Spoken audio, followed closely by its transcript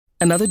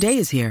Another day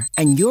is here,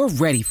 and you're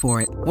ready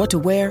for it. What to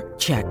wear?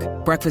 Check.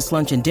 Breakfast,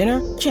 lunch, and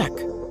dinner? Check.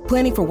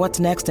 Planning for what's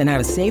next and how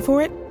to save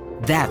for it?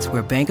 That's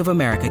where Bank of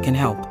America can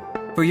help.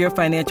 For your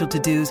financial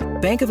to-dos,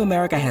 Bank of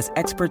America has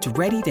experts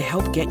ready to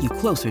help get you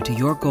closer to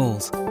your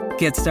goals.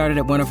 Get started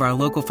at one of our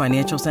local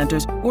financial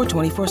centers or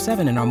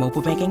 24/7 in our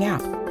mobile banking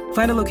app.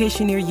 Find a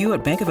location near you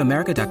at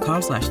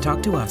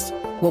bankofamerica.com/talktous.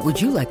 What would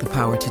you like the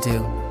power to do?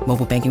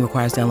 Mobile banking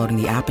requires downloading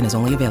the app and is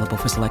only available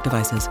for select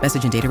devices.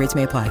 Message and data rates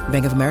may apply.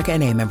 Bank of America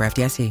N.A., member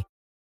FDIC.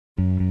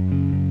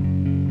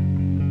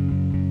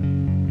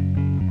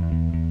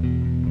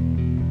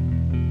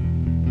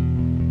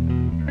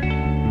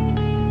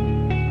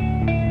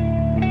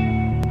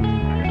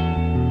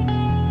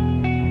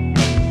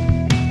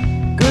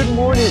 Good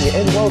morning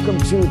and welcome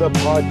to the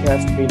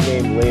podcast to be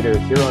named later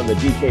here on the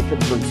DK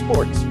Pittsburgh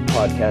Sports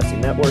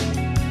Podcasting Network.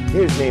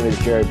 His name is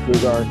Jared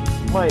Pugar.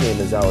 My name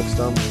is Alex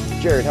Stump.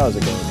 Jared, how's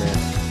it going, man?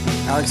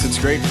 Alex, it's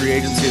great. Free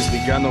agency has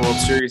begun. The World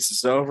Series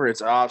is over.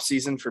 It's off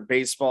season for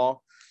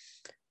baseball.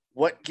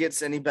 What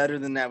gets any better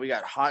than that? We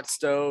got hot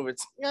stove.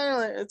 It's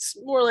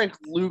more like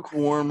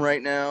lukewarm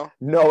right now.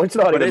 No, it's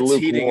not but even it's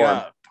lukewarm. heating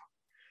up.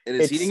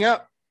 It's heating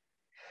up.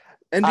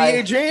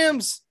 NBA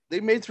jams.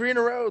 They made 3 in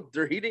a row.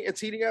 It's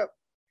heating up.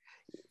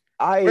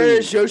 Where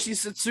is Yoshi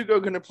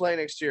Satsuko going to play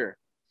next year?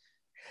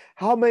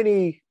 How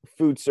many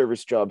food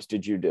service jobs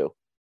did you do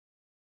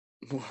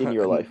in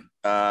your life?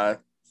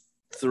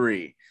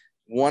 3.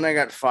 One, I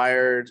got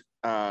fired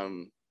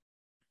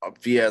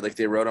via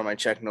they wrote on my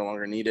check no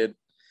longer needed.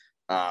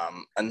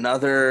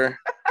 Another,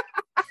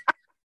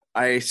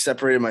 I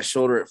separated my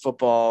shoulder at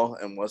football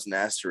and wasn't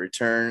asked to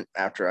return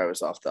after I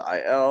was off the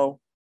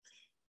IL.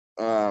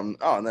 And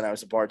then I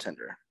was a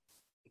bartender.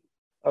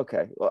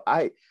 Okay. Well,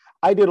 I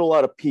did a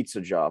lot of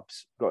pizza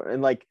jobs,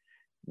 and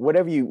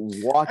whenever you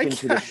walk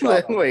into the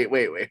shop. Wait.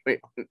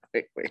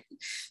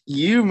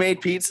 You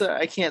made pizza?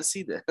 I can't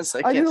see this.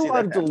 I did a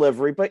lot of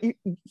delivery, but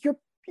you're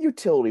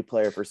utility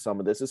player for some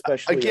of this,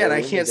 especially. Again,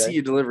 I can't see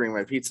you delivering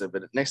my pizza,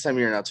 but next time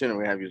you're in Altoona,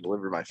 we have you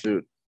deliver my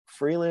food.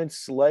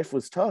 Freelance life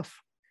was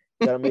tough.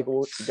 Got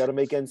to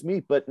make ends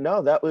meet. But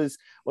no, that was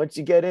once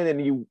you get in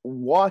and you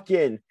walk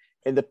in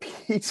and the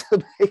pizza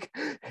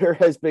maker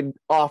has been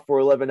off for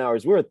 11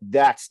 hours. We're at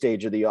that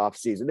stage of the off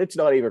season. It's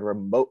not even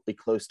remotely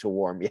close to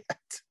warm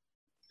yet.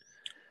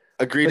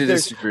 Agree to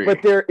disagree.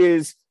 But there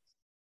is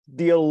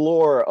the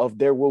allure of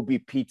there will be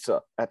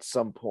pizza at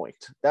some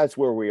point. That's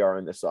where we are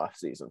in this off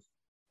season.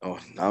 Oh,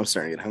 now I'm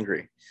starting to get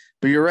hungry.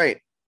 But you're right.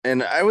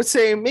 And I would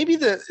say maybe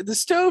the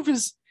stove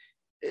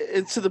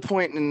it's to the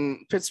point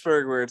in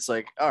Pittsburgh where it's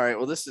like, all right,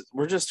 well,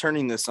 we're just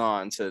turning this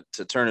on to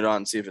turn it on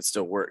and see if it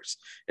still works.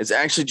 It's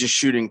actually just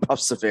shooting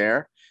puffs of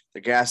air.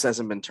 The gas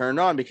hasn't been turned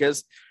on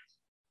because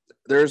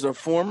there's a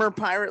former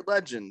Pirate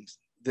legend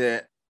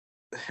that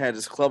had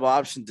his club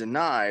option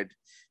denied.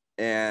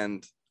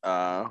 And,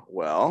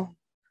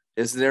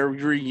 is there a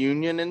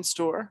reunion in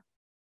store?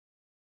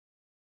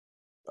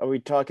 Are we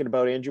talking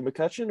about Andrew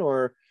McCutchen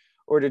or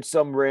did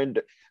some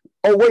random?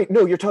 Oh, wait,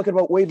 no, you're talking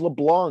about Wade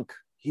LeBlanc.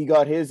 He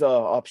got his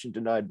option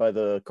denied by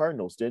the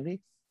Cardinals, didn't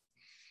he?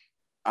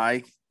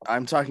 I'm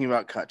talking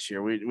about Kutch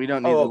here. We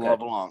don't need the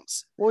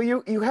LeBlancs. Well,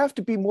 you have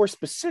to be more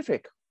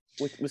specific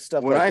with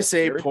stuff. When I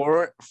say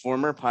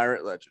former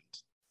Pirate legend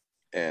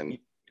and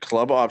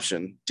club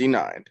option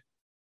denied,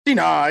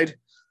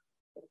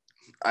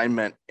 I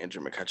meant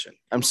Andrew McCutchen.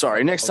 I'm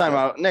sorry. Next time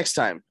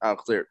I'll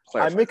clarify.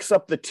 I mix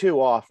up the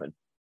two often.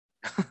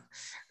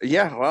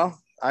 Yeah, well,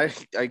 I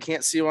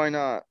can't see why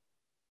not.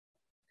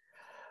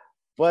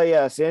 But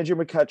yes, Andrew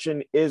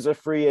McCutchen is a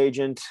free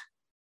agent.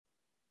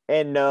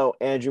 And no,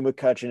 Andrew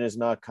McCutchen is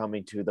not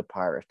coming to the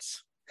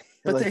Pirates.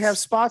 But they have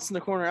spots in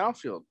the corner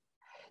outfield.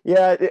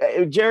 Yeah,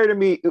 Jared and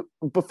me,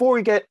 before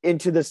we get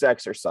into this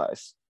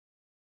exercise,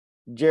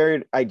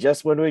 Jared, I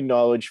just want to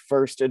acknowledge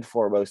first and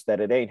foremost that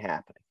it ain't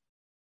happening.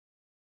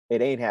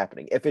 It ain't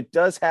happening. If it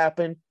does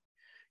happen,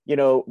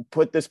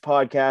 put this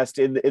podcast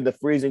in the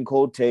freezing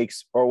cold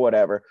takes or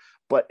whatever.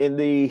 But in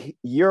the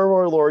year of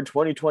our Lord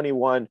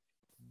 2021,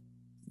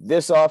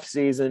 this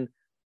offseason,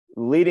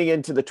 leading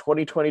into the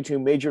 2022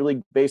 Major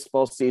League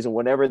Baseball season,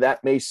 whenever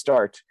that may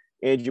start,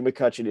 Andrew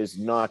McCutchen is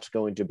not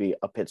going to be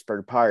a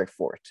Pittsburgh Pirate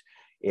for it.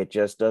 It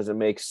just doesn't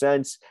make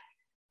sense.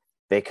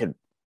 They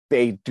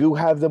do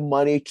have the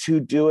money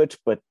to do it,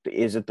 but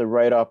is it the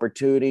right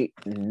opportunity?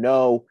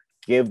 No.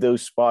 Give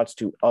those spots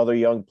to other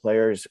young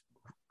players.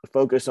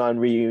 Focus on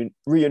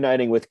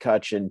reuniting with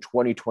Kutch in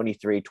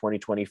 2023,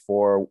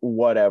 2024,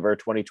 whatever,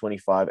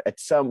 2025, at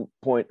some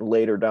point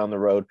later down the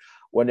road,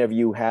 whenever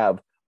you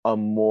have a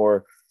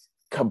more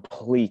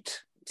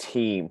complete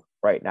team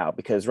right now,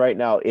 because right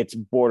now it's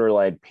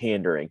borderline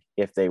pandering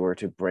if they were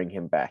to bring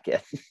him back in.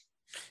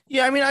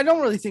 Yeah, I mean, I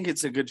don't really think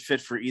it's a good fit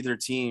for either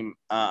team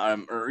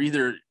or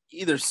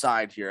either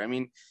side here. I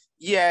mean,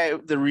 yeah,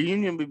 the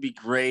reunion would be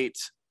great.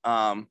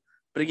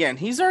 But again,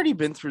 he's already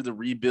been through the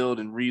rebuild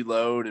and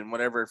reload and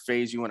whatever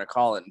phase you want to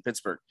call it in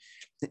Pittsburgh.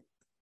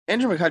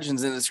 Andrew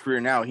McCutchen's in his career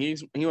now. He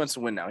wants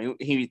to win now.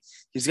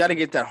 He's got to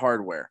get that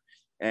hardware.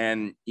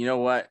 And you know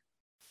what?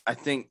 I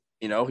think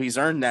He's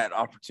earned that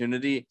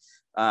opportunity.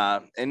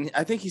 And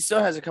I think he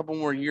still has a couple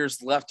more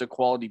years left of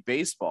quality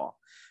baseball.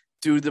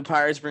 Do the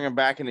Pirates bring him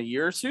back in a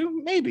year or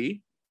two?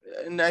 Maybe.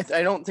 And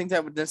I don't think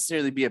that would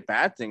necessarily be a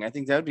bad thing. I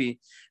think that would be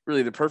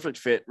really the perfect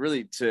fit,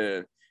 really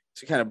to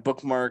kind of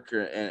bookmark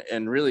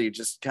and really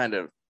just kind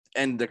of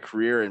end the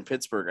career in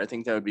Pittsburgh. I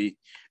think that would be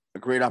a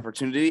great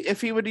opportunity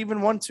if he would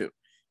even want to,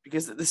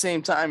 because at the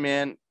same time,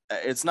 man,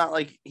 it's not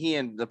like he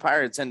and the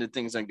Pirates ended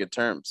things on good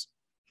terms.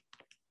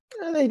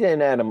 They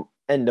didn't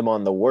end him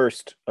on the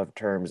worst of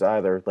terms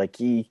either. Like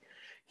he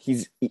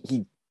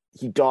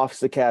doffs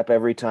the cap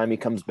every time he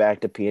comes back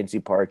to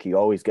PNC Park. He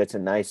always gets a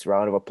nice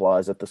round of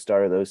applause at the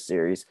start of those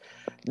series.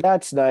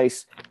 That's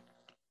nice.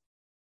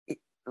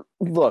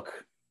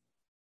 Look,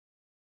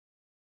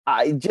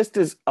 I just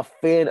as a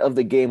fan of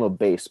the game of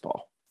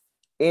baseball,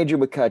 Andrew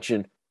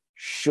McCutchen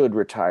should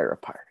retire a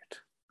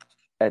Pirate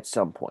at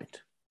some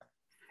point.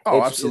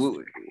 Oh,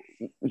 absolutely.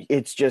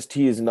 It's just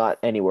he is not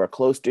anywhere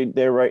close to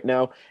there right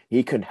now.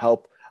 He can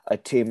help a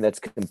team that's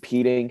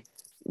competing,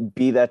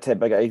 be that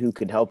type of guy who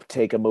can help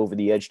take them over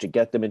the edge to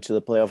get them into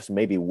the playoffs,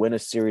 maybe win a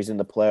series in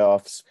the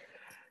playoffs.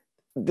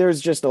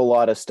 There's just a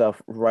lot of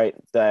stuff right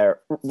there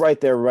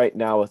right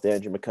now with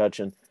Andrew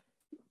McCutchen.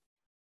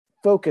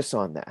 Focus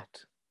on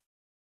that.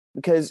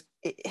 Because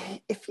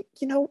if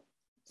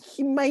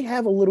he might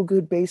have a little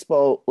good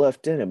baseball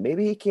left in him.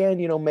 Maybe he can,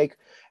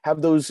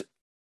 have those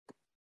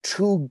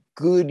 2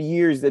 good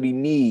years that he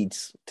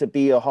needs to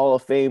be a Hall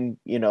of Fame,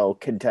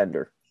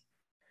 contender.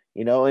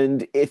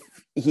 And if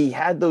he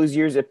had those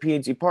years at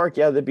PNC Park,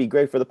 yeah, that'd be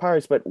great for the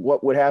Pirates. But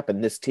what would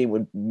happen? This team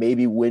would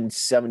maybe win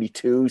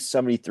 72,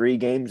 73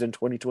 games in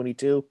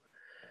 2022.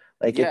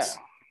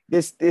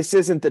 This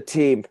isn't the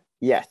team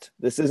yet.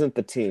 This isn't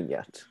the team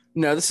yet.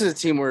 No, this is a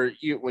team where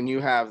when you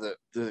have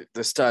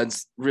the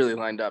studs really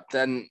lined up,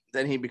 then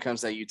he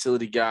becomes that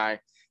utility guy,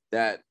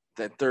 that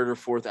third or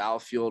fourth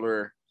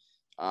outfielder.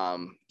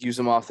 Use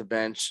him off the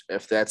bench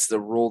if that's the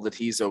role that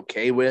he's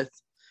okay with.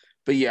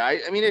 But yeah,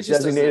 I mean, it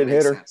just designated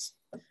hitter. Sense.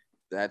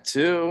 That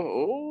too.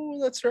 Oh,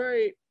 that's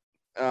right.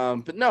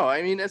 But no,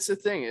 I mean, that's the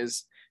thing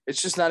is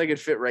it's just not a good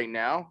fit right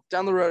now.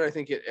 Down the road, I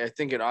think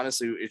it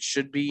honestly it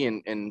should be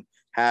and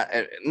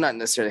not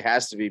necessarily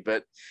has to be,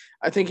 but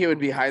I think it would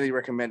be highly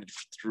recommended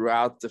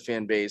throughout the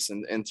fan base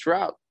and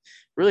throughout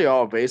really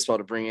all of baseball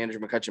to bring Andrew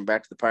McCutchen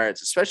back to the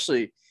Pirates,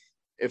 especially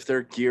if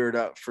they're geared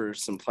up for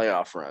some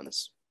playoff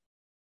runs.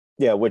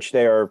 Yeah, which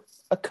they are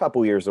a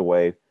couple years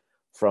away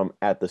from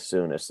at the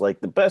soonest.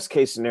 Like the best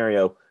case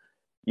scenario,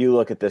 you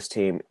look at this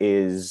team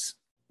is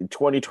in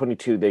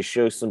 2022, they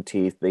show some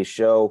teeth. They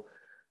show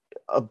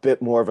a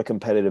bit more of a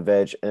competitive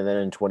edge. And then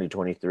in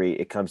 2023,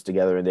 it comes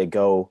together and they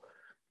go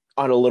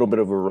on a little bit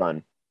of a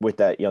run with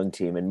that young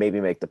team and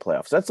maybe make the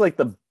playoffs. That's like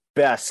the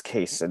best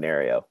case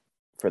scenario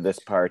for this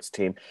Pirates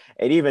team.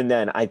 And even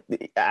then, I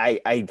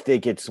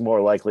think it's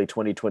more likely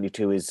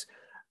 2022 is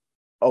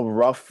a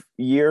rough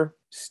year.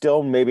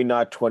 Still, maybe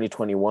not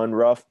 2021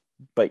 rough,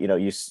 but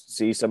you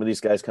see some of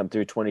these guys come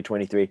through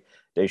 2023.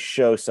 They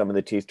show some of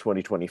the teeth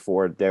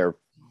 2024. They're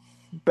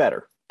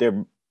better.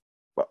 They're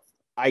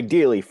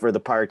ideally, for the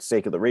Pirates'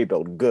 sake of the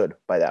rebuild, good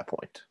by that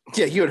point.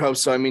 Yeah, you would hope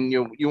so. I mean,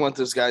 you want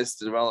those guys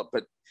to develop,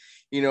 but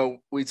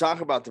we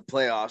talk about the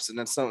playoffs, and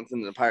that's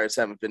something the Pirates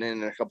haven't been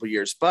in a couple of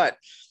years. But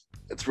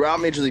throughout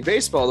Major League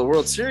Baseball, the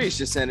World Series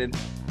just ended,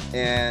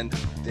 and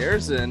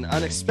there's an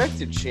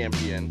unexpected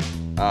champion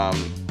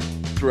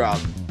throughout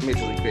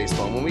Major League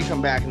Baseball. And when we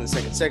come back in the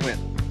second segment,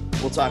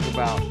 we'll talk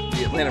about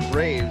the Atlanta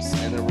Braves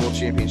and their World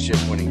Championship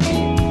winning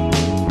team.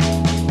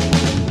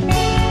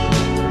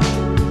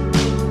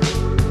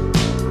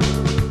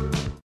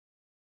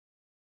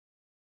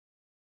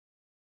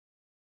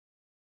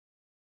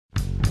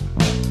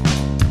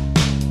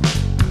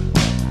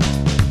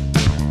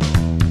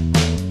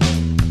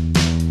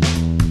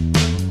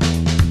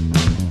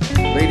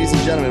 Ladies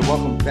and gentlemen,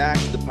 welcome back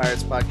to the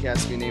Pirates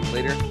Podcast, to be named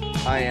later.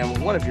 I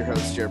am one of your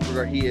hosts, Jared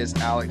Bruger. He is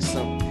Alex.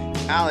 So,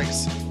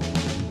 Alex,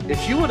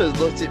 if you would have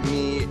looked at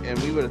me and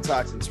we would have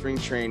talked in spring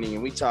training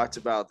and we talked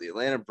about the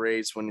Atlanta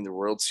Braves winning the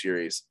World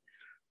Series,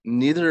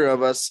 neither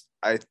of us,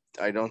 I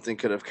don't think,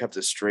 could have kept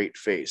a straight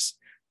face.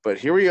 But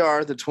here we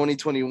are, the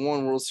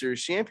 2021 World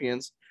Series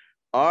champions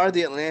are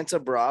the Atlanta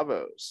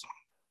Bravos.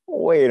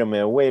 Wait a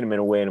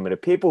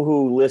minute. People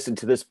who listen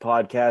to this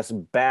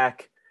podcast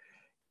back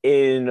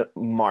in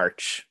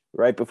March,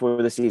 right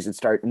before the season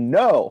started,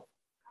 no,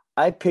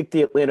 I picked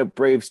the Atlanta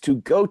Braves to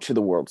go to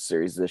the World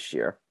Series this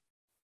year.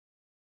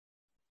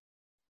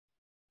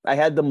 I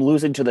had them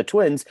losing to the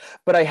Twins,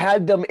 but I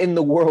had them in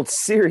the World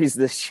Series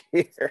this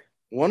year.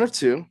 One of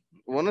two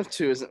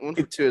isn't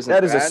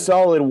that is bad. A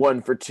solid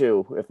 1 for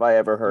 2 if I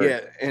ever heard. Yeah,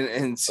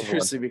 and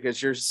seriously,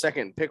 because your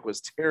second pick was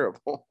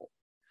terrible.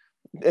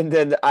 And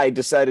then I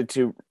decided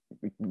to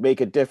make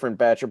a different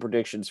batch of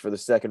predictions for the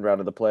second round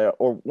of the playoff,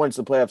 or once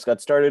the playoffs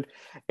got started,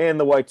 and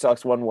the White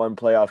Sox won one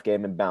playoff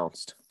game and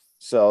bounced.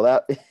 So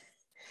that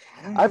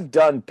I've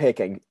done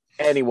picking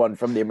anyone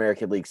from the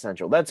American League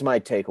Central. That's my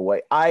takeaway.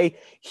 I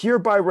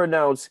hereby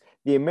renounce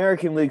the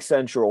American League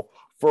Central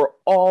for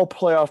all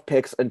playoff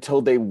picks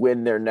until they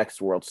win their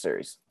next World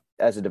Series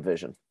as a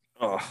division.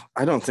 Oh,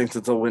 I don't think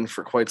that they'll win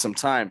for quite some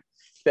time.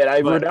 But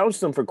I've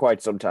renounced them for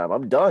quite some time.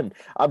 I'm done.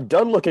 I'm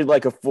done looking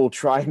like a fool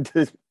trying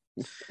to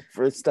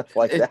for stuff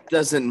like that. It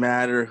doesn't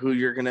matter who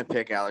you're going to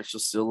pick, Alex.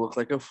 You'll still look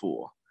like a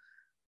fool.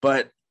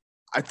 But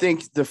I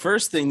think the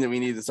first thing that we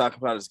need to talk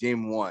about is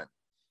Game 1.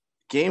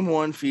 Game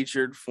 1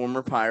 featured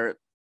former Pirate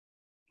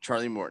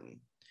Charlie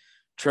Morton.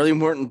 Charlie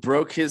Morton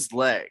broke his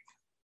leg.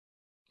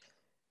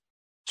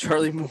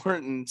 Charlie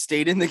Morton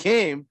stayed in the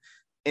game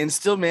and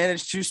still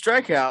managed 2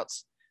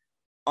 strikeouts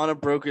on a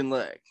broken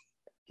leg.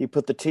 He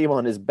put the team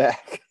on his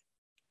back,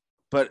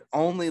 but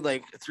only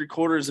like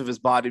 3/4 of his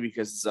body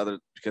because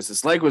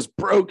his leg was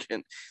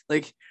broken.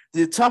 Like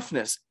the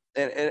toughness.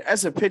 And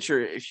as a pitcher,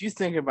 if you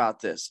think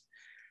about this,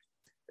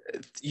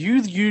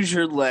 you use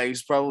your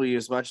legs probably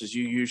as much as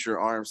you use your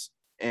arms,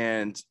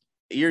 and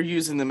you're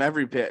using them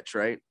every pitch,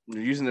 right?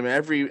 You're using them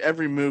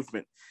every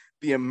movement.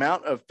 The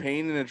amount of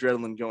pain and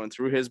adrenaline going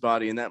through his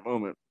body in that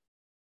moment,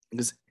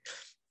 because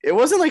it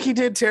wasn't like he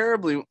did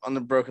terribly on the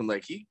broken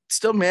leg. He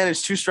still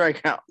managed 2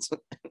 strikeouts.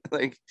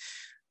 Like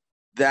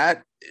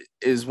that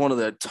is one of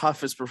the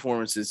toughest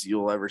performances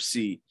you'll ever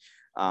see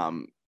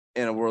in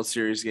a World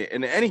Series game,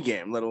 in any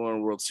game, let alone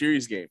a World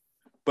Series game.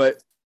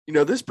 But,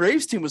 this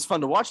Braves team was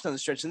fun to watch down the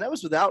stretch, and that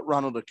was without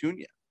Ronald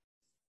Acuna.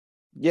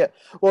 Yeah.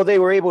 Well, they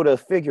were able to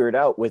figure it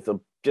out with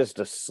just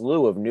a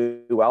slew of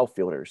new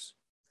outfielders.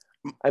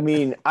 I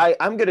mean,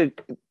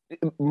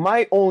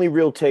 my only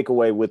real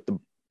takeaway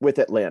with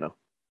Atlanta,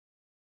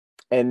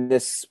 and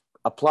this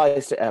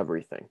applies to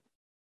everything,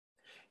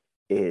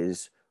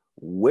 is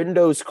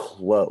windows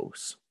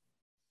close.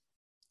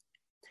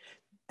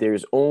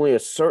 There's only a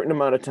certain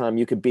amount of time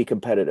you can be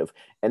competitive.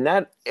 And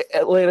that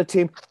Atlanta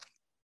team,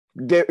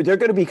 they're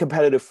going to be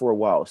competitive for a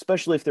while,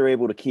 especially if they're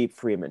able to keep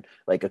Freeman.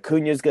 Like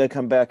Acuna's going to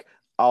come back.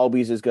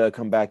 Albies is going to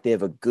come back. They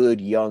have a good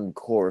young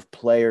core of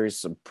players,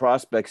 some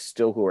prospects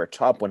still who are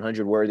top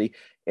 100 worthy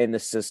in the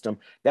system.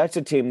 That's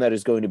a team that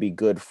is going to be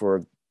good for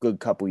a good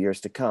couple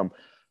years to come.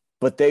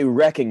 But they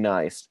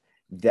recognized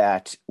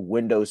that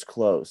windows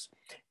close.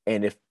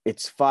 And if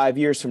it's 5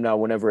 years from now,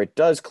 whenever it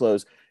does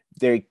close,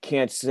 they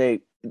can't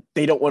say,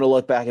 they don't want to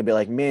look back and be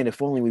like, man,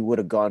 if only we would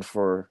have gone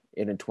for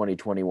it in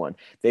 2021.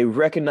 They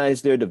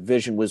recognized their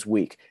division was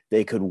weak.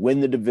 They could win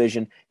the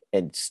division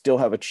and still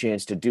have a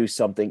chance to do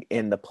something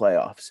in the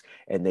playoffs.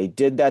 And they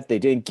did that. They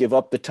didn't give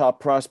up the top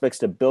prospects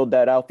to build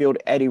that outfield.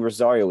 Eddie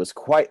Rosario was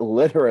quite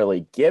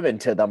literally given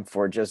to them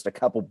for just a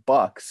couple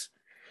bucks.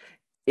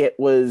 It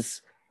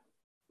was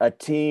a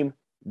team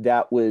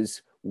that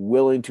was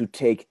willing to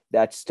take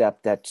that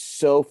step that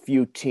so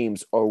few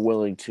teams are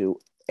willing to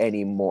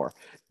anymore.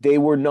 They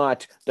were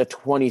not the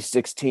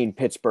 2016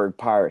 Pittsburgh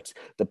Pirates.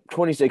 The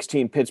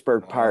 2016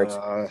 Pittsburgh Pirates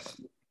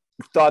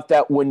thought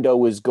that window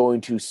was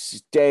going to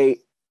stay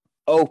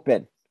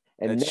open.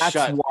 And that's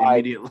why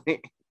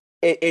immediately.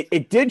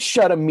 It did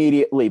shut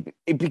immediately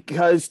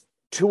because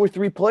 2 or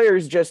 3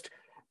 players just,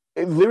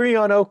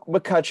 Liriano,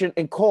 McCutchen,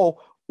 and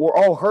Cole were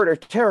all hurt or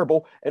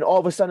terrible, and all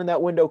of a sudden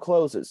that window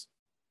closes.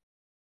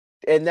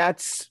 And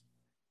that's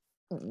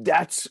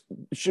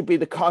should be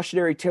the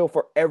cautionary tale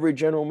for every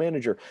general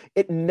manager.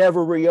 It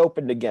never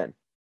reopened again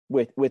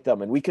with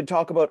them. And we could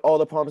talk about all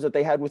the problems that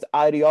they had with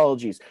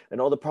ideologies and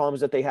all the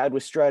problems that they had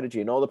with strategy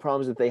and all the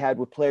problems that they had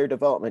with player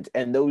development.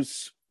 And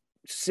those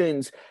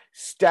sins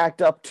stacked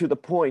up to the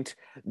point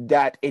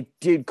that it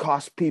did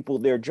cost people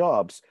their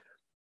jobs.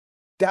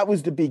 That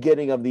was the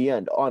beginning of the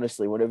end,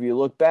 honestly, whenever you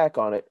look back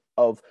on it,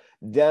 of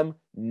them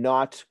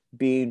not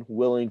being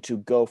willing to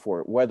go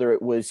for it, whether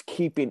it was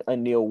keeping a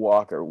Neil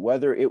Walker,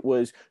 whether it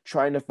was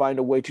trying to find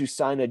a way to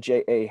sign a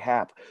J.A.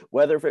 Happ,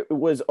 whether if it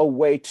was a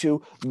way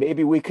to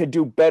maybe we could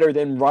do better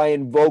than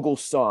Ryan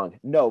Vogelsong.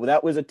 No,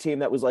 that was a team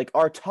that was like,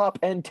 our top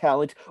end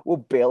talent will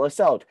bail us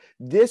out.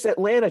 This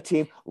Atlanta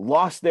team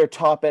lost their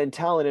top end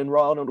talent in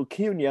Ronald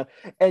Acuna,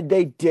 and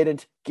they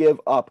didn't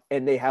give up,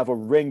 and they have a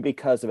ring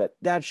because of it.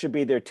 That should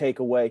be their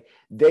takeaway.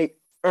 They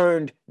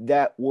earned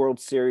that World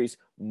Series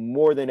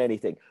more than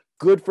anything.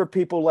 Good for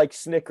people like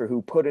Snicker,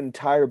 who put an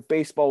entire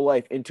baseball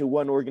life into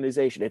one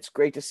organization. It's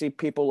great to see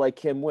people like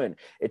him win.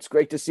 It's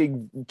great to see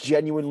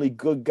genuinely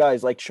good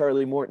guys like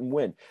Charlie Morton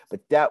win. But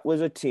that was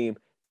a team,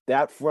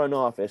 that front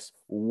office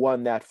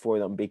won that for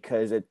them,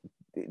 because at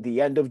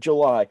the end of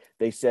July,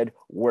 they said,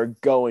 we're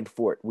going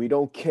for it. We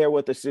don't care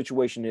what the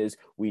situation is.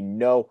 We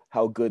know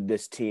how good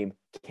this team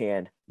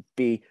can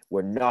be.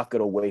 We're not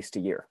going to waste a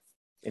year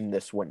in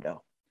this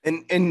window.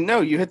 And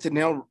no, you hit the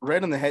nail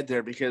right on the head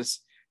there, because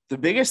the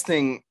biggest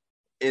thing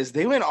is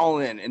they went all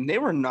in, and they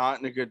were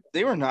not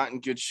in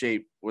good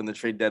shape when the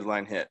trade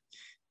deadline hit,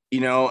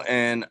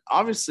 and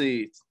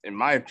obviously, in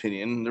my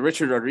opinion, the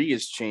Richard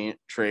Rodriguez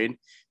trade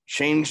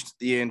changed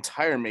the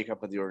entire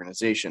makeup of the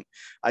organization.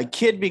 I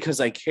kid because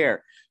I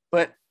care,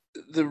 but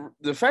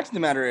the fact of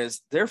the matter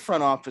is their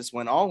front office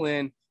went all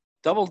in,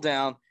 doubled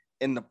down,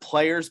 and the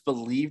players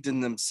believed in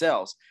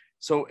themselves.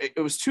 So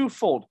it was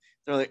twofold.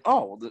 They're like,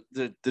 oh,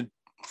 the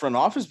front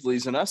office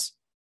believes in us.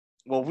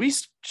 Well, we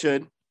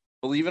should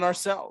believe in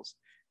ourselves.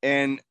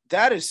 And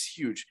that is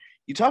huge.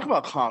 You talk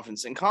about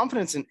confidence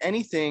in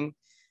anything,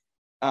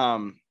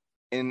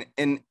 in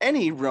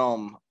any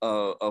realm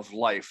of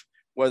life,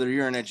 whether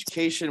you're in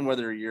education,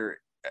 whether you're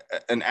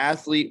an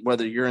athlete,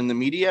 whether you're in the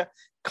media,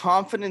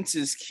 confidence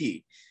is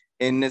key.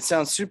 And it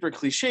sounds super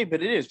cliche,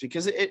 but it is,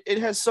 because it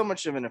has so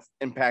much of an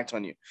impact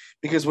on you.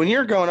 Because when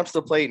you're going up to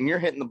the plate and you're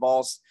hitting the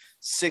balls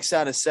 6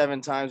 out of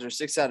 7 times or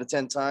 6 out of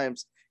 10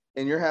 times,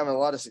 and you're having a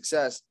lot of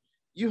success,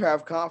 you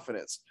have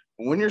confidence.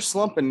 When you're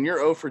slumping and you're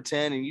 0 for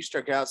 10 and you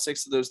struck out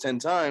 6 of those 10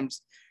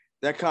 times,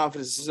 that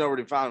confidence is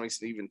already found,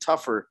 makes it even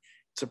tougher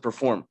to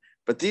perform.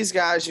 But these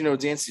guys,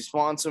 Dansby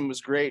Swanson was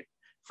great.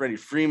 Freddie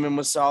Freeman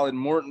was solid.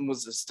 Morton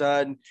was a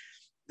stud.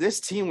 This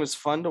team was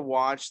fun to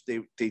watch.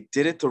 They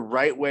did it the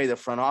right way. The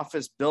front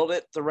office built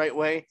it the right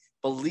way,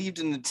 believed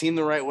in the team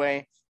the right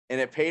way,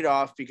 and it paid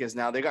off, because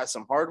now they got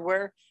some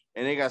hardware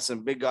and they got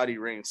some big gaudy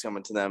rings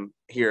coming to them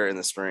here in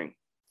the spring.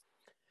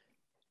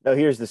 Now,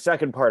 here's the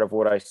second part of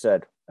what I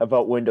said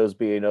about windows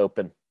being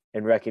open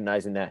and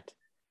recognizing that.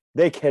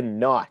 They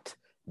cannot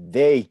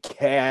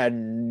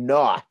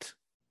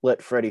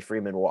let Freddie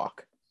Freeman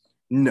walk.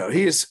 No,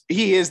 he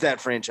is that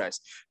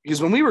franchise.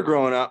 Because when we were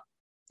growing up,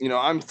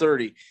 I'm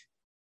 30.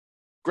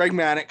 Greg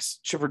Maddux,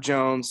 Chipper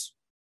Jones,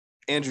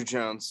 Andrew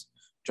Jones,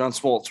 John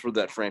Smoltz were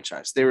that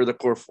franchise. They were the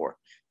core four.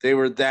 They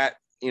were that,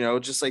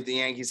 just like the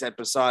Yankees had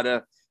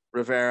Posada,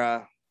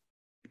 Rivera,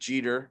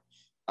 Jeter,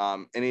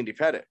 and Andy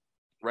Pettitte,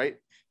 right?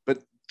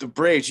 But the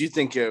Braves, you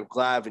think of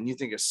Glavine, you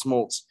think of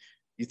Smoltz,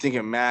 you think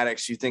of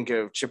Maddux, you think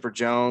of Chipper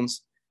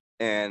Jones,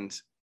 and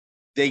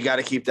they got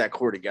to keep that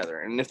core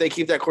together. And if they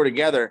keep that core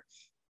together,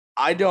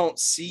 I don't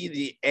see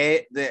the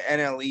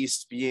NL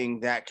East being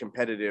that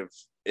competitive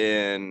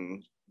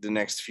in the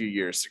next few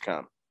years to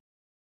come.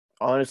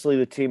 Honestly,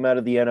 the team out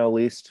of the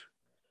NL East,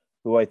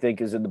 who I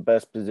think is in the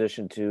best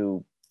position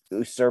to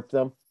usurp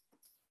them,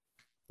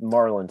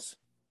 Marlins.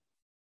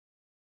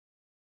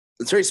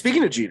 That's right.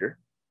 Speaking of Jeter.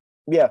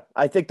 Yeah,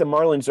 I think the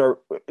Marlins are,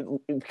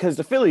 because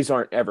the Phillies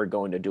aren't ever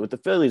going to do it. The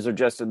Phillies are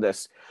just in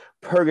this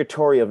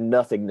purgatory of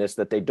nothingness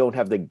that they don't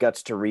have the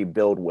guts to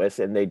rebuild with,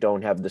 and they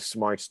don't have the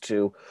smarts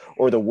to,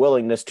 or the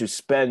willingness to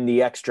spend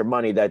the extra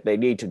money that they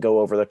need to go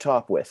over the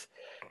top with.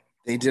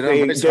 They're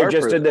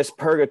just in this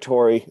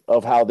purgatory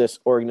of how this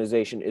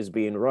organization is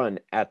being run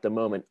at the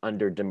moment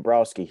under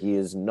Dombrowski. He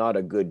is not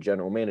a good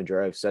general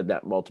manager. I've said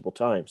that multiple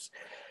times.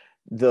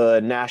 The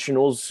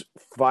Nationals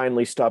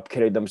finally stopped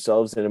kidding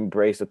themselves and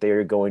embrace that they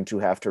are going to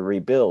have to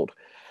rebuild.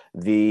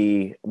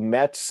 The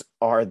Mets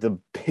are the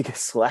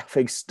biggest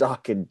laughing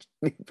stock in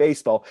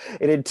baseball.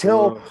 And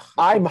until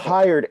I'm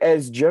hired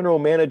as general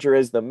manager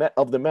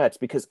of the Mets,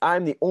 because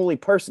I'm the only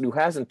person who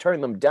hasn't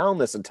turned them down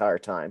this entire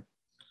time,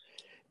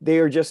 they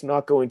are just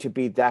not going to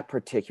be that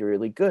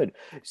particularly good.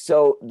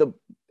 So the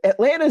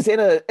Atlanta's in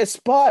a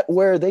spot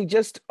where they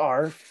just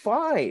are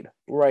fine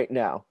right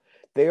now.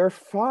 They are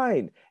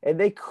fine. And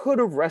they could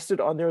have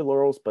rested on their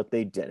laurels, but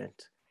they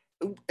didn't.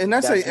 And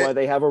that's why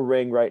they have a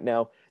ring right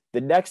now. The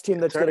next team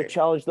that's going to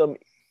challenge them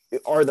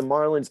are the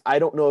Marlins. I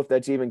don't know if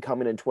that's even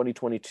coming in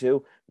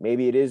 2022.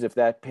 Maybe it is. If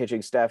that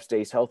pitching staff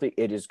stays healthy,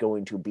 it is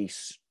going to be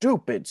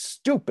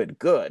stupid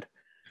good.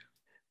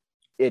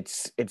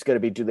 It's going to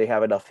be, do they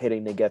have enough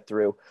hitting to get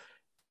through?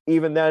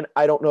 Even then,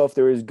 I don't know if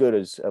they're as good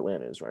as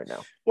Atlanta is right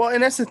now. Well,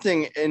 and that's the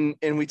thing.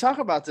 And we talk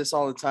about this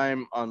all the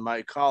time on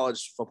my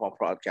college football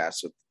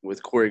podcast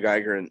with Corey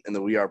Geiger and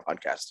the We Are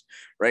podcast,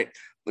 right?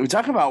 We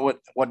talk about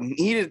what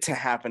needed to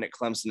happen at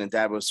Clemson and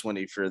Dabo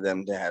Swinney for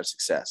them to have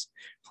success.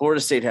 Florida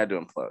State had to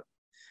implode.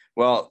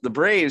 Well, the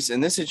Braves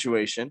in this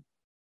situation,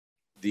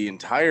 the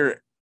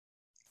entire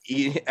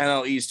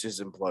NL East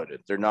has imploded.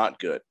 They're not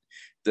good.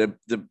 The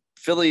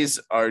Phillies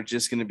are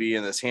just going to be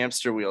in this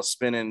hamster wheel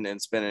spinning and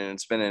spinning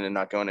and spinning and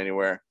not going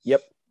anywhere.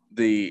 Yep.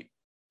 The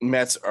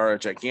Mets are a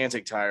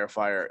gigantic tire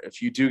fire.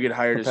 If you do get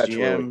hired as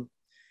GM,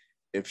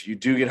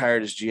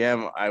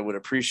 I would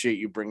appreciate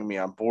you bringing me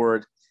on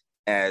board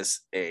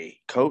as a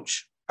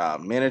coach,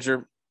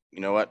 manager.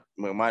 You know what?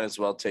 We might as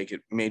well take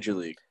it major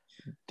league.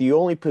 The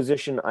only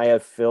position I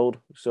have filled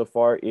so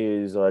far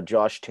is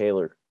Josh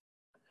Taylor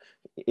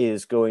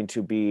is going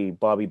to be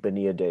Bobby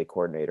Bonilla Day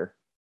coordinator.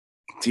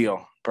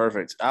 Deal.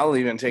 Perfect. I'll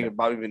even take a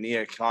Bobby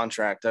Bonilla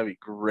contract. That'd be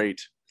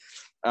great.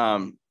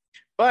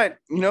 But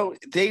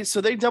they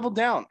doubled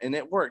down and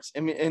it worked.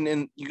 I mean,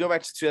 and you go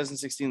back to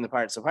 2016, the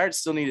Pirates. The Pirates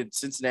still needed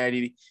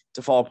Cincinnati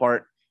to fall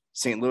apart,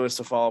 St. Louis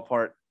to fall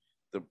apart,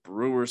 the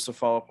Brewers to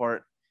fall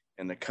apart,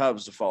 and the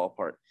Cubs to fall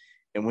apart.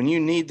 And when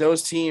you need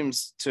those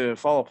teams to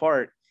fall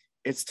apart,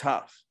 it's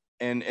tough.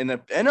 And the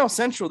NL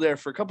Central there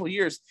for a couple of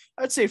years,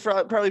 I'd say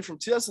probably from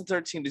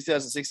 2013 to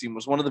 2016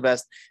 was one of the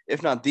best,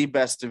 if not the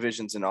best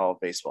divisions in all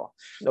of baseball.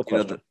 No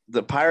question.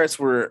 The Pirates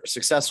were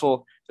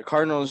successful. The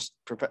Cardinals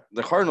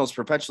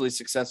perpetually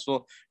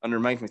successful under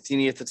Mike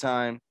Matheny at the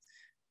time.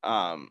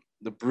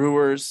 The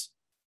Brewers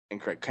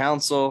and Craig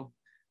Counsell,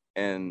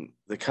 and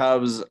the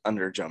Cubs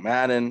under Joe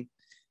Madden.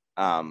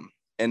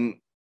 And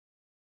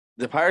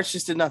the Pirates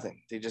just did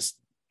nothing.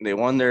 They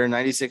won their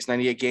 96,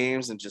 98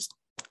 games and just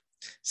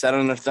sat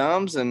on their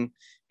thumbs and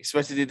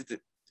expected it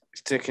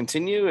to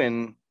continue,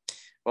 and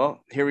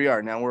well, here we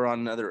are. Now we're on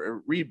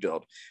another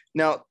rebuild.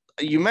 Now,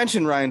 you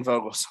mentioned Ryan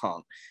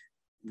Vogelsong.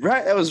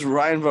 Right, that was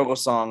Ryan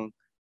Vogelsong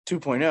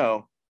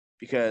 2.0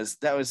 because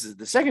that was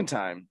the second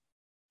time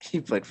he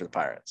played for the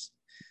Pirates.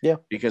 Yeah.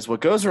 Because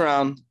what goes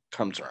around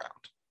comes around.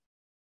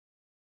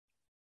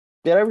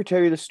 Did I ever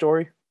tell you the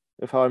story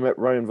of how I met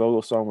Ryan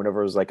Vogelsong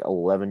whenever I was like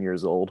 11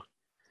 years old?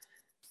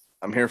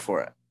 I'm here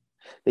for it.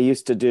 They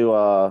used to do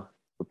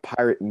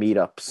pirate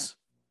meetups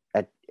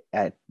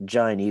at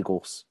Giant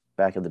Eagles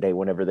back in the day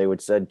whenever they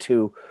would send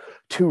two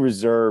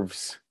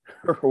reserves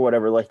or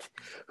whatever, like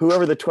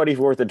whoever the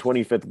 24th and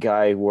 25th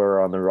guy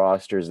were on the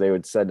rosters, they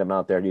would send them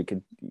out there and you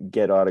could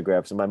get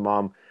autographs. And my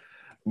mom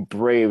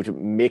braved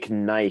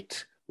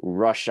McKnight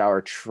rush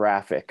hour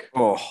traffic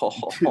to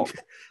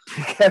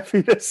get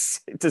me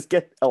to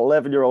get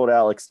 11-year-old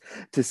Alex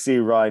to see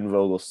Ryan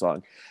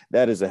Vogelsong.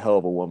 That is a hell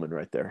of a woman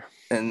right there.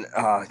 And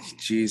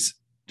geez,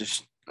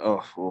 just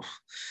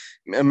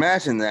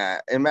imagine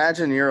that.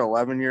 Imagine you're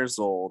 11 years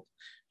old,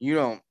 you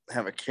don't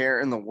have a care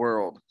in the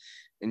world,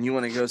 and you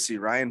want to go see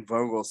Ryan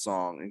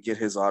Vogelsong and get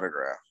his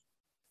autograph.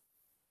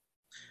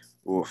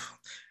 Oof.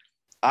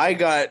 I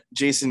got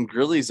Jason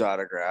Grilly's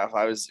autograph.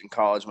 I was in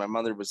college. My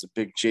mother was a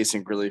big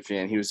Jason Grilly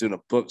fan. He was doing a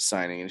book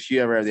signing. And if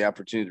you ever have the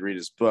opportunity to read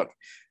his book,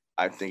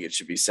 I think it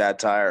should be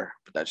satire,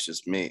 but that's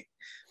just me.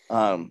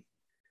 There's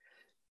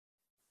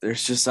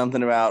just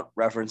something about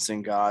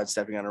referencing God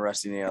stepping on a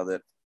rusty nail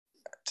that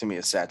to me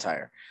is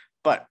satire.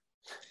 But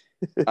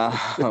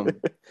I'm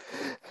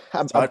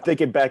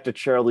thinking back to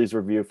Charlie's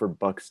review for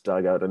Buck's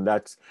Dugout, and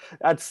that's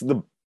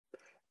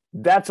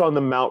on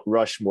the Mount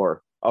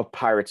Rushmore of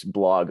Pirates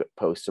blog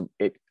posts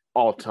it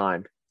all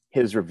time.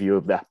 His review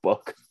of that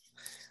book.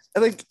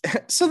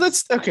 So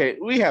that's okay.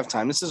 We have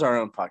time. This is our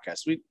own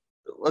podcast.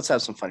 Let's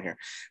have some fun here.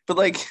 But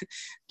like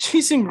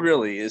Jason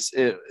Grilly is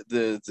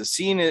the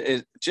scene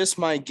is Just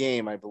My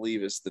Game, I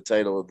believe is the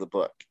title of the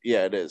book.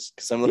 Yeah, it is.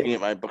 Because I'm looking at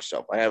my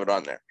bookshelf. I have it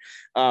on there.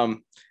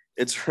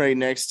 It's right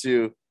next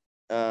to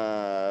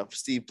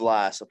Steve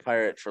Blass, A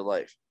Pirate for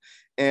Life.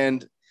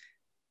 And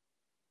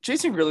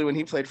Jason Grilly, when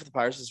he played for the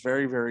Pirates, was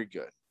very, very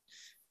good.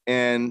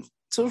 And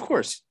so, of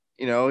course,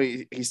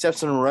 he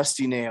steps on a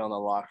rusty nail in the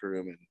locker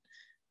room and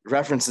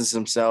references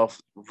himself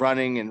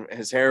running and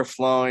his hair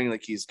flowing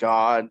like he's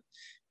God.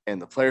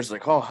 And the players are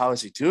like, oh, how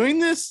is he doing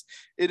this?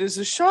 It is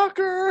a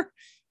shocker.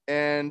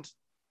 And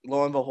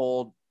lo and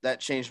behold, that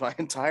changed my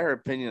entire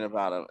opinion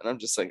about him. And I'm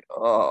just like,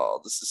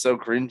 oh, this is so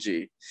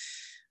cringy.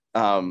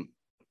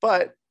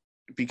 But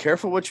be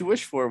careful what you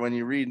wish for when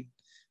you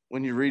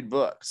read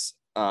books.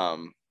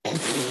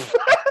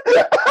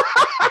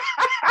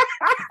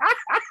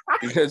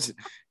 Because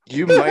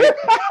you might,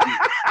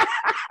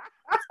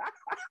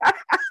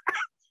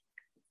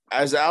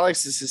 as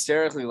Alex is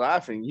hysterically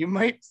laughing, you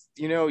might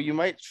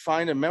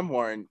find a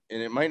memoir and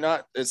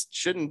it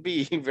shouldn't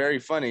be very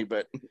funny,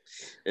 but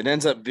it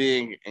ends up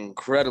being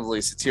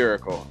incredibly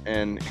satirical.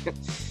 And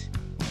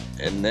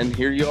then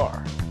here you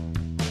are.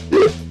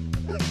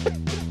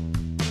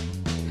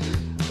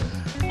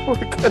 We're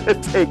going to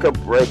take a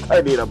break. I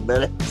need a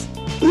minute.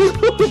 We're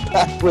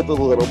back with a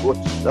little more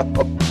show.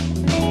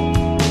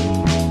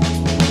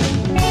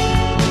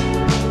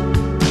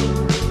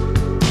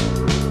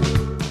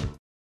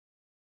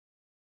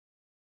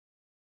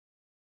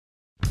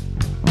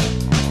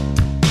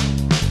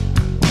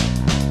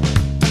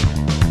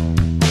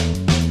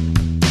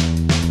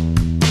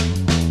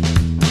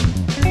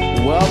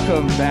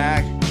 Welcome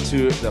back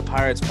to the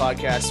Pirates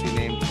podcast we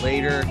named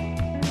later,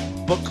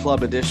 Book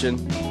Club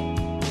Edition.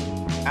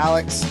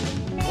 Alex,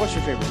 what's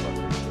your favorite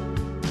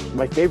book?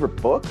 My favorite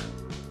book?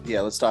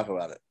 Yeah, let's talk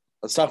about it.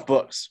 Let's talk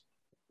books.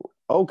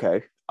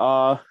 Okay.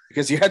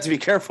 Because you have to be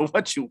careful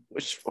what you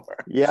wish for.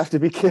 You have to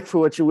be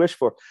careful what you wish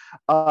for.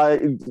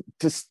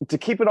 To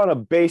keep it on a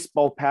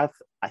baseball path,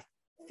 I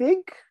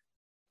think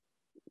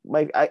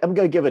I'm going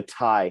to give a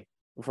tie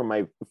for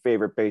my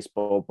favorite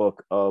baseball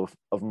book of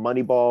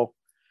Moneyball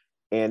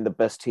and The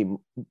Best Team,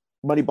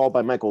 Moneyball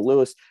by Michael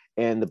Lewis,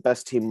 and The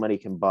Best Team Money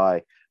Can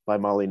Buy by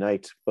Molly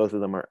Knight. Both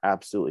of them are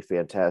absolutely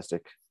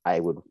fantastic. I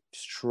would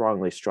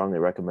strongly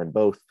recommend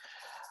both.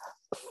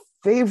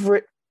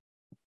 Favorite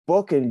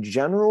book in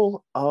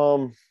general?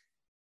 I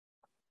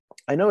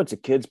know it's a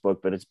kid's book,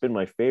 but it's been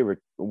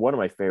one of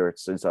my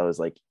favorites since I was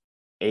like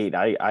 8.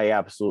 I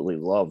absolutely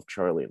love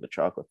Charlie and the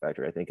Chocolate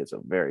Factory. I think it's a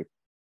very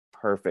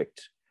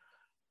perfect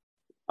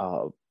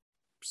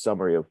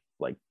summary of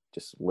like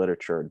just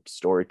literature and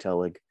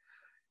storytelling.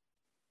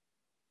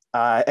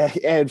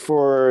 And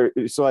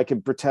so I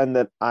can pretend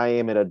that I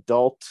am an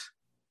adult.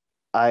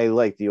 I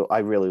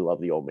really love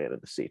The Old Man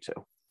and the Sea too,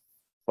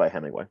 by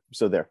Hemingway.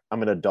 So there,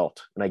 I'm an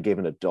adult, and I gave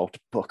an adult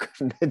book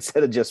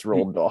instead of just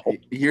Roald Dahl.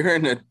 You're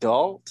an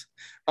adult.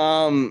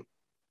 I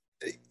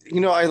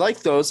like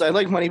those. I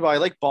like Moneyball. I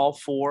like Ball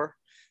 4.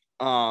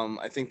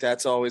 I think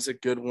that's always a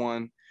good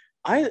one.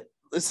 I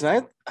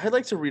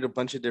like to read a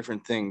bunch of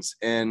different things,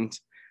 and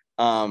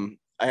I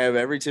have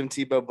every Tim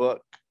Tebow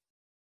book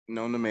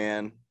known to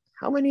man.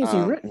 How many has he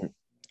written?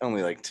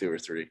 Only like 2 or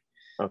 3.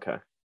 Okay.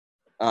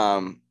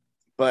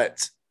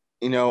 But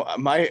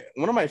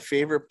one of my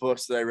favorite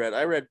books that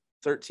I read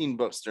 13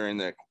 books during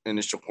the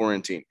initial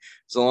quarantine.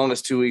 It's the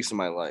longest 2 weeks of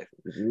my life.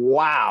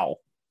 Wow.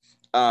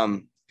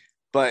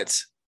 But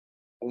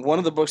one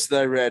of the books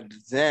that I read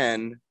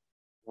then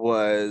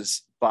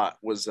was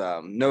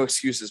No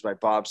Excuses by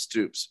Bob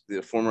Stoops,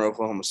 the former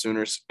Oklahoma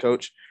Sooners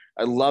coach.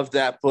 I love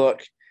that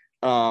book.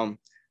 One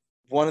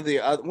of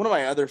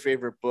my other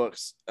favorite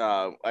books,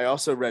 I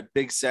also read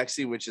Big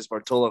Sexy, which is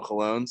Bartolo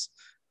Colon's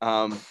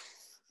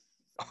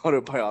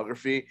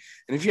autobiography.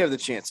 And if you have the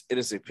chance, it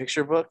is a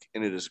picture book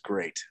and it is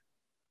great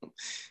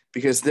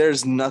because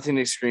there's nothing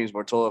that screams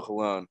Bartolo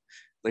Colon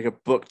like a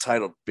book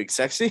titled Big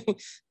Sexy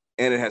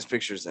and it has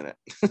pictures in it.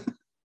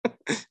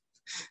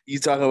 You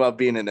talk about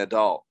being an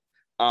adult.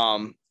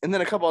 And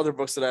then a couple other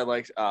books that I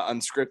liked,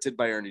 Unscripted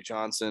by Ernie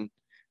Johnson,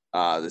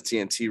 the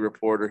TNT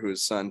reporter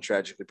whose son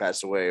tragically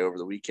passed away over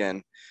the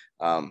weekend.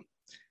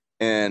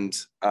 And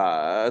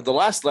The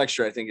Last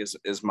Lecture, I think,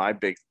 is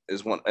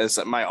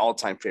my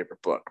all-time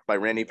favorite book by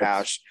Randy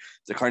Pausch,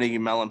 the Carnegie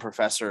Mellon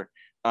professor.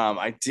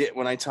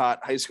 When I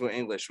taught high school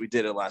English, we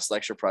did a Last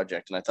Lecture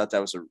project, and I thought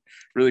that was a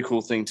really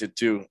cool thing to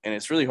do. And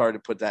it's really hard to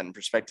put that in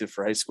perspective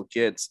for high school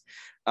kids.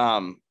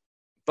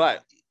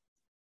 But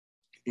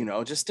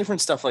just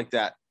different stuff like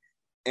that.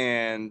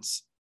 And,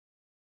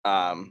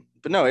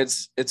 but no,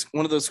 it's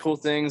one of those cool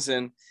things.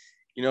 And,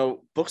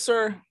 books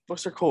are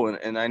cool.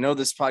 And I know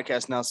this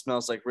podcast now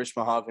smells like rich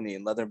mahogany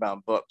and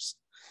leather-bound books,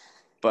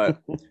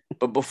 but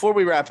before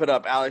we wrap it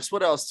up, Alex,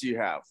 what else do you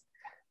have?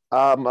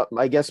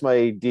 I guess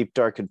my deep,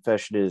 dark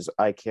confession is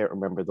I can't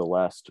remember the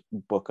last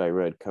book I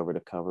read cover to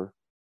cover.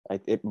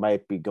 It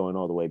might be going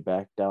all the way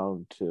back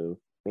down to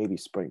maybe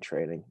spring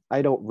training.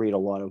 I don't read a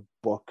lot of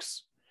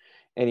books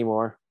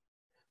anymore.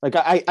 Like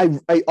I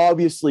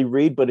obviously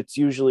read, but it's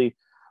usually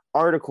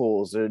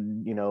articles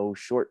and,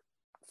 short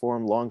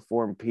form, long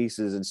form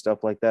pieces and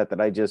stuff like that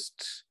I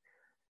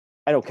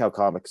don't count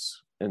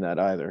comics in that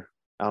either.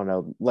 I don't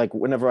know. Like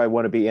whenever I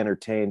want to be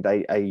entertained,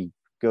 I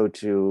go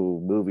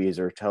to movies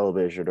or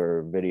television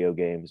or video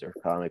games or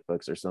comic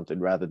books or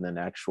something rather than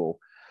actual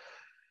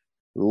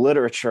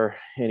literature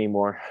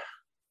anymore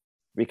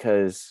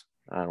because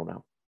I don't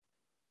know.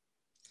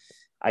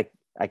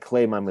 I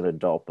claim I'm an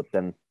adult, but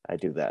then I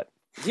do that.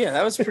 Yeah,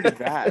 that was pretty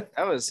bad.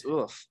 That was,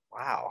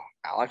 wow,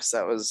 Alex,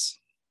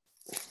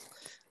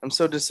 I'm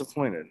so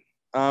disappointed.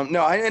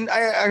 No,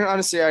 I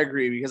honestly, I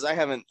agree because I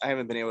haven't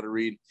been able to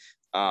read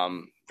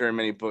very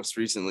many books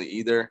recently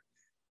either.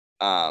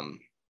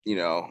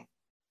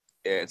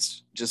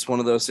 It's just one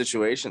of those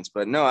situations,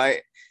 but no,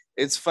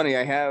 it's funny.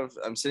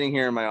 I'm sitting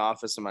here in my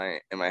office in my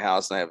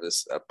house and I have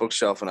this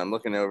bookshelf and I'm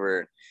looking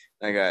over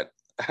and I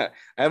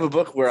have a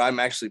book where I'm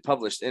actually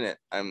published in it.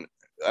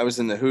 I was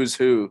in the Who's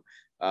Who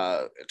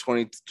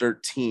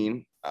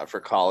 2013 for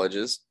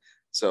colleges.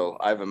 So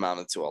I've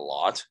amounted to a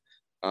lot.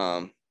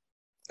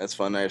 That's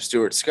fun. I have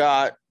Stuart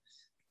Scott,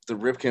 The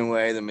Ripken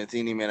Way, The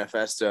Matheny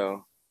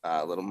Manifesto,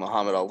 little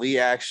Muhammad Ali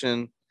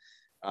action.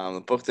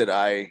 The book that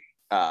I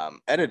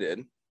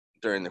edited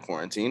during the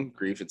quarantine,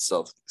 Grief and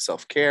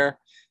Self-Care.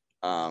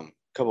 A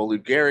couple of Lou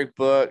Gehrig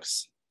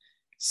books,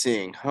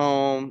 Seeing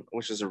Home,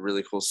 which is a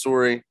really cool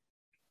story.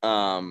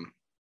 A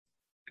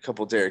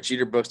couple of Derek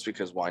Jeter books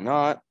because why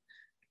not?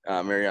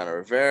 Mariano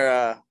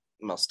Rivera,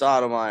 Mel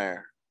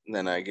Stoudemire. And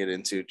then I get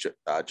into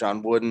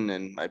John Wooden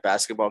and my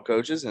basketball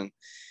coaches and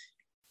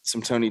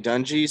some Tony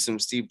Dungy, some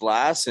Steve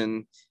Blass,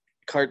 and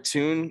our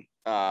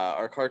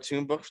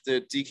cartoon book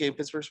that DK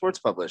Pittsburgh Sports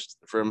published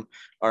from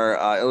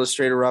our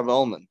illustrator, Rob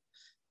Ullman.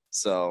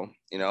 So,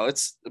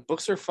 the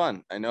books are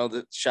fun. I know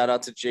that shout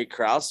out to Jake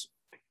Krause,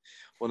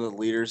 one of the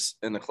leaders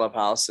in the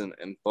clubhouse and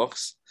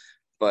books,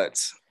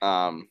 but,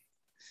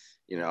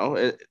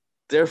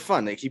 they're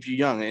fun. They keep you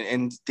young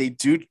and they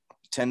do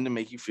tend to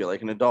make you feel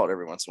like an adult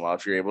every once in a while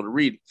if you're able to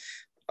read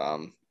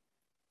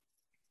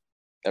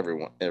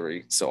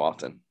every so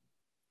often.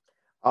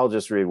 I'll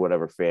just read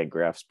whatever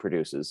Fangraphs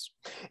produces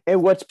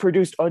and what's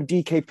produced on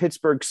DK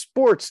Pittsburgh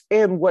Sports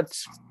and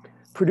what's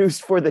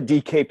produced for the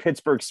DK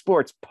Pittsburgh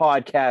Sports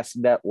Podcast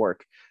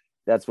Network.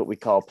 That's what we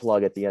call a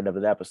plug at the end of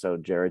an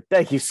episode, Jared.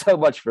 Thank you so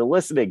much for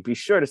listening. Be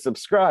sure to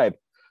subscribe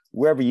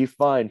wherever you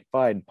find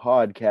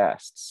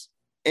podcasts.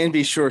 And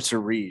be sure to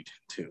read,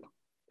 too.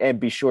 And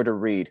be sure to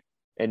read.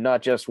 And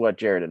not just what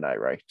Jared and I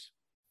write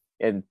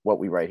and what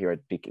we write here at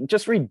DK.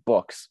 Just read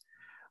books.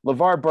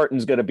 LeVar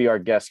Burton's going to be our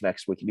guest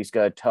next week, and he's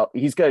going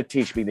to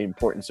teach me the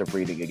importance of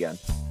reading again.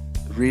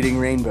 Reading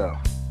Rainbow.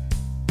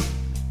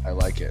 I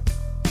like it.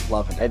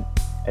 Loving it.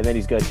 And then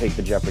he's going to take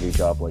the Jeopardy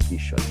job like he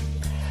should.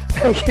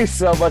 Thank you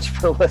so much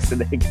for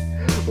listening.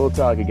 We'll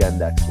talk again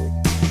next week.